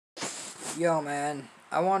Yo, man,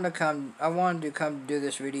 I wanted to come do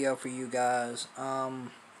this video for you guys.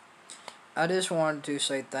 I just wanted to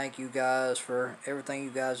say thank you guys for everything you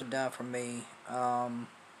guys have done for me.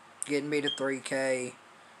 Getting me to 3K,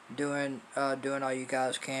 doing all you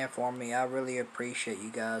guys can for me. I really appreciate you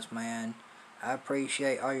guys, man. I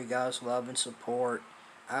appreciate all you guys' love and support.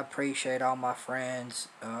 I appreciate all my friends,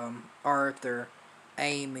 Arthur,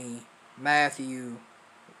 Amy, Matthew,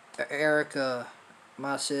 Erica,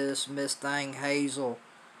 my sis, Miss Thang, Hazel,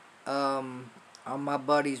 all my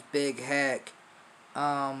buddies, Big Hack,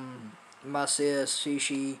 um, my sis,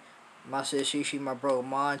 Shishi, my bro,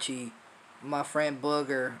 Monchi, my friend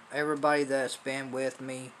Booger, everybody that's been with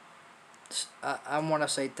me. I want to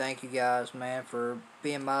say thank you guys, man, for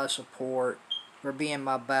being my support, for being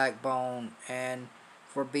my backbone, and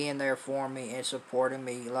for being there for me and supporting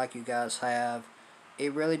me like you guys have.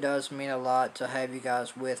 It really does mean a lot to have you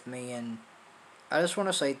guys with me, and I just want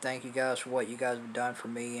to say thank you guys for what you guys have done for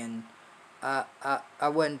me, and I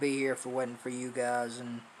wouldn't be here if it wasn't for you guys,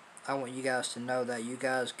 and I want you guys to know that you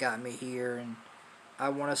guys got me here, and I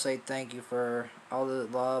want to say thank you for all the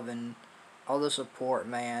love and all the support,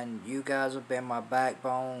 man. You guys have been my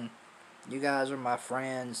backbone. You guys are my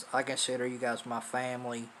friends. I consider you guys my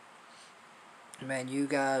family. Man, you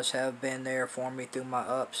guys have been there for me through my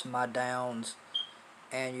ups and my downs,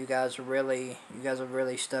 and you guys have really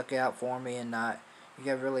stuck out for me, and you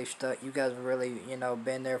guys have really,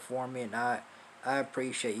 been there for me, and I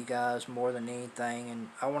appreciate you guys more than anything. And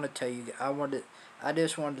I want to tell you, I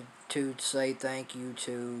just wanted to say thank you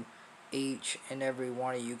to each and every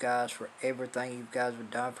one of you guys for everything you guys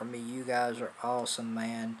have done for me. You guys are awesome,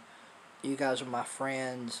 man. You guys are my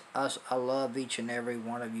friends. I love each and every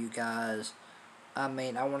one of you guys. I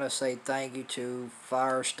mean, I want to say thank you to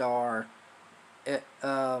Firestar, it,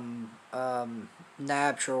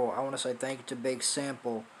 Natural. I want to say thank you to Big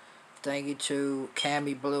Simple. Thank you to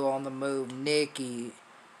Cammy Blue on the Move, Nikki,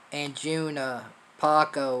 Anjuna,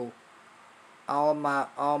 Paco, all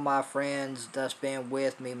my friends that's been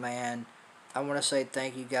with me, man. I want to say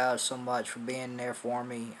thank you guys so much for being there for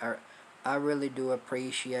me. I really do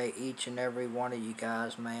appreciate each and every one of you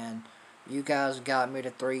guys, man. You guys got me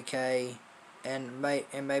to 3K, and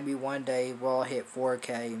maybe one day we'll hit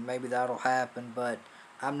 4K. Maybe that'll happen, but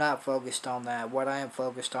I'm not focused on that. What I am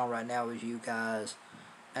focused on right now is you guys,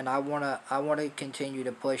 and I wanna continue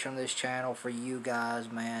to push on this channel for you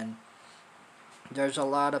guys, man. There's a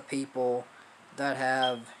lot of people that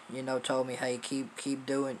have, told me, hey, keep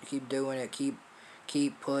doing it,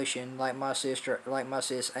 keep pushing, like my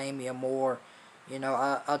sis Amy Amore.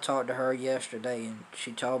 I talked to her yesterday, and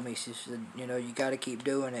she told me, she said, you got to keep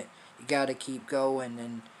doing it, you got to keep going.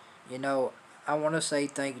 And you know I want to say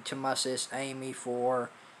thank you to my sis Amy for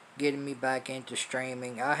getting me back into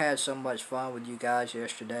streaming. I had so much fun with you guys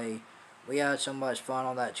yesterday. We had so much fun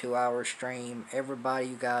on that 2 hour stream. Everybody,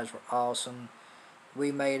 you guys were awesome.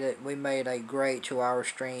 We made a great 2 hour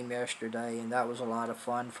stream yesterday, and that was a lot of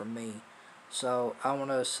fun for me. So I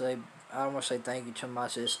want to say thank you to my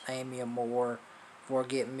sis Amy Amore for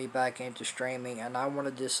getting me back into streaming, and I want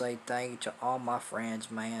to just say thank you to all my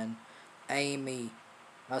friends, man. Amy,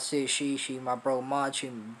 my sis Shishi, my bro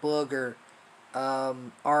Machi, Booger,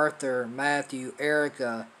 Arthur, Matthew,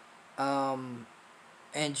 Erica, um,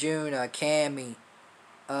 Anjuna, Cammy,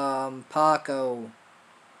 Paco,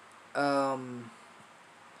 um,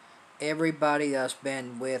 everybody that's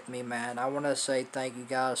been with me, man. I want to say thank you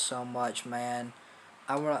guys so much, man.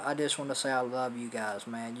 I just want to say I love you guys,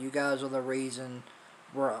 man. You guys are the reason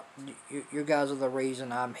we're you guys are the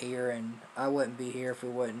reason I'm here, and I wouldn't be here if it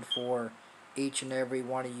wasn't for each and every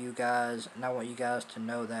one of you guys, and I want you guys to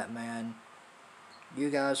know that, man. You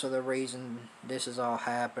guys are the reason this is all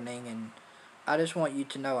happening, and I just want you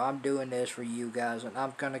to know I'm doing this for you guys, and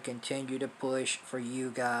I'm going to continue to push for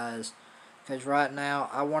you guys. Because right now,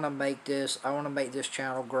 I want to make this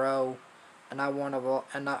channel grow, and I want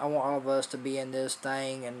all of us to be in this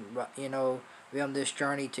thing, and be on this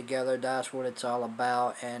journey together. That's what it's all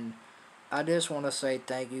about. And I just want to say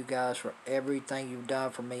thank you guys for everything you've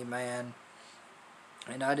done for me, man.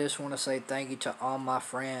 And I just want to say thank you to all my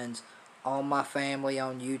friends, all my family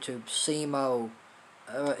on YouTube. Simo,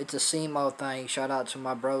 it's a Simo thing. Shout out to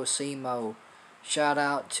my bro Simo. Shout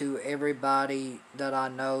out to everybody that I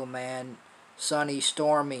know, man. Sunny,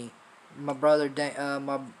 Stormy, my brother,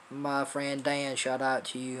 my friend Dan. Shout out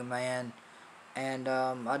to you, man. And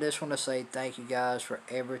I just want to say thank you guys for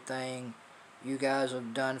everything you guys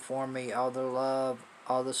have done for me. All the love,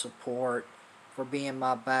 all the support, for being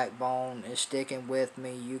my backbone and sticking with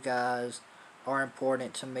me. You guys are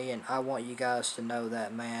important to me, and I want you guys to know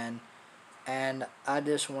that, man. And I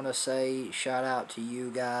just want to say shout out to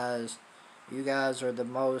you guys. You guys are the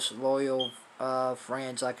most loyal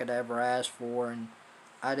friends I could ever ask for, and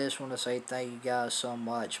I just want to say thank you guys so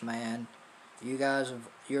much, man. You guys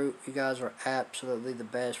are absolutely the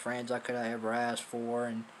best friends I could ever ask for,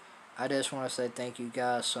 and I just want to say thank you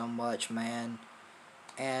guys so much, man.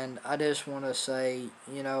 And I just want to say,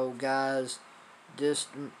 guys, just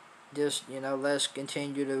let's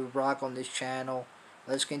continue to rock on this channel.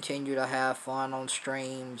 Let's continue to have fun on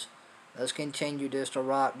streams. Let's continue just to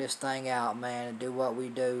rock this thing out, man, and do what we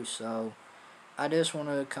do. So I just want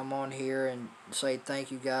to come on here and say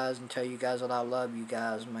thank you guys and tell you guys that I love you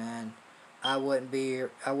guys, man. I wouldn't be at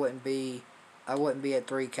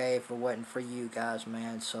 3K if it wasn't for you guys,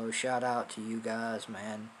 man. So shout out to you guys,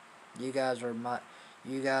 man. You guys are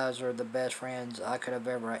you guys are the best friends I could have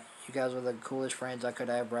ever. You guys are the coolest friends I could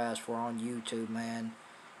ever ask for on YouTube, man.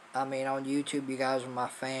 I mean, on YouTube, you guys are my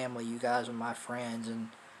family. You guys are my friends, and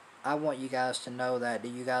I want you guys to know that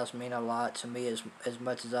you guys mean a lot to me as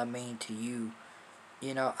much as I mean to you.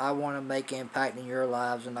 I want to make impact in your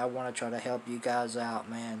lives, and I want to try to help you guys out,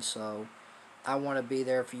 man. So I want to be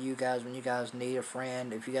there for you guys when you guys need a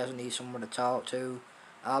friend. If you guys need someone to talk to,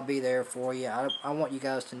 I'll be there for you. I want you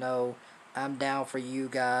guys to know I'm down for you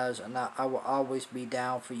guys, and I will always be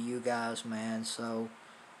down for you guys, man. So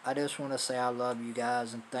I just want to say I love you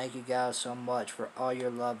guys, and thank you guys so much for all your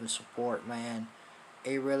love and support, man.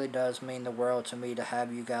 It really does mean the world to me to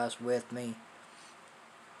have you guys with me.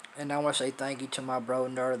 And I want to say thank you to my bro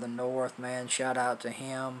Nerd of the North, man. Shout out to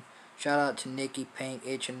him. Shout out to Nikki Pink,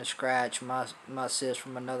 Itching to Scratch, my sis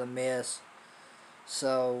from Another Miss.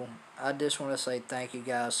 So I just want to say thank you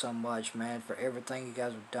guys so much, man, for everything you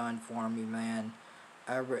guys have done for me, man.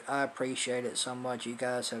 I appreciate it so much. You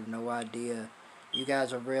guys have no idea. You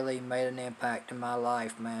guys have really made an impact in my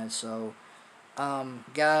life, man. So,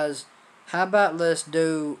 guys, how about let's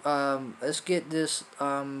get this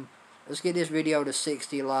video to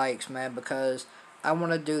 60 likes, man, because I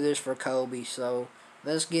want to do this for Kobe. So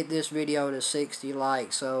let's get this video to 60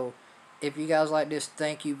 likes. So if you guys like this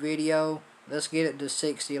thank you video, let's get it to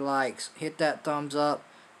 60 likes. Hit that thumbs up.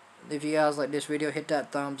 If you guys like this video, hit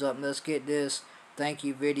that thumbs up. And let's get this thank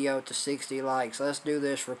you video to 60 likes. Let's do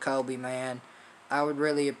this for Kobe, man. I would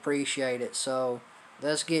really appreciate it. So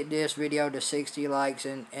let's get this video to 60 likes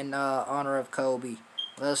in honor of Kobe.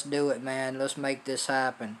 Let's do it, man. Let's make this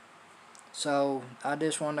happen. So I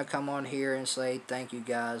just want to come on here and say thank you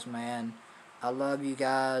guys, man. I love you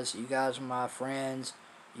guys. You guys are my friends.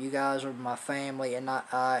 You guys are my family, and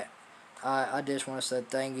I just want to say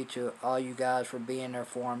thank you to all you guys for being there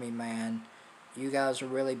for me, man. You guys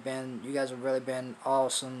have really been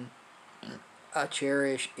awesome. I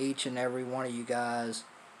cherish each and every one of you guys,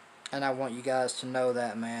 and I want you guys to know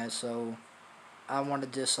that, man. So I want to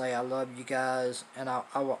just say I love you guys, and I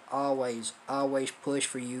will always push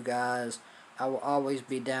for you guys. I will always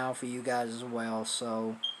be down for you guys as well.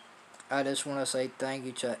 So I just want to say thank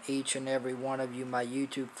you to each and every one of you, my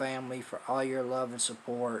YouTube family, for all your love and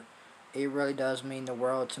support. It really does mean the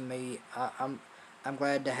world to me. I'm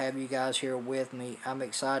glad to have you guys here with me. I'm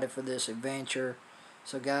excited for this adventure.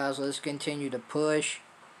 So guys, let's continue to push.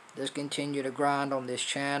 Let's continue to grind on this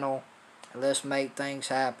channel. And let's make things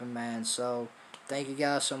happen, man. So thank you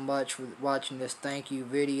guys so much for watching this thank you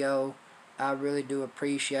video. I really do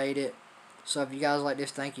appreciate it. So if you guys like this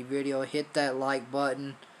thank you video, hit that like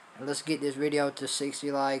button. And let's get this video to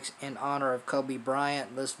 60 likes in honor of Kobe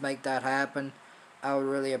Bryant. Let's make that happen. I would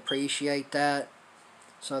really appreciate that.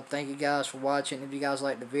 So thank you guys for watching. If you guys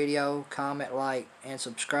like the video, comment, like, and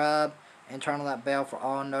subscribe. And turn on that bell for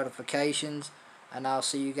all notifications. And I'll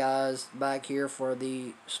see you guys back here for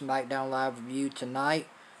the SmackDown Live review tonight.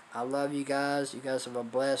 I love you guys. You guys have a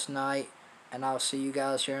blessed night. And I'll see you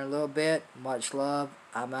guys here in a little bit. Much love.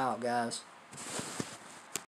 I'm out, guys.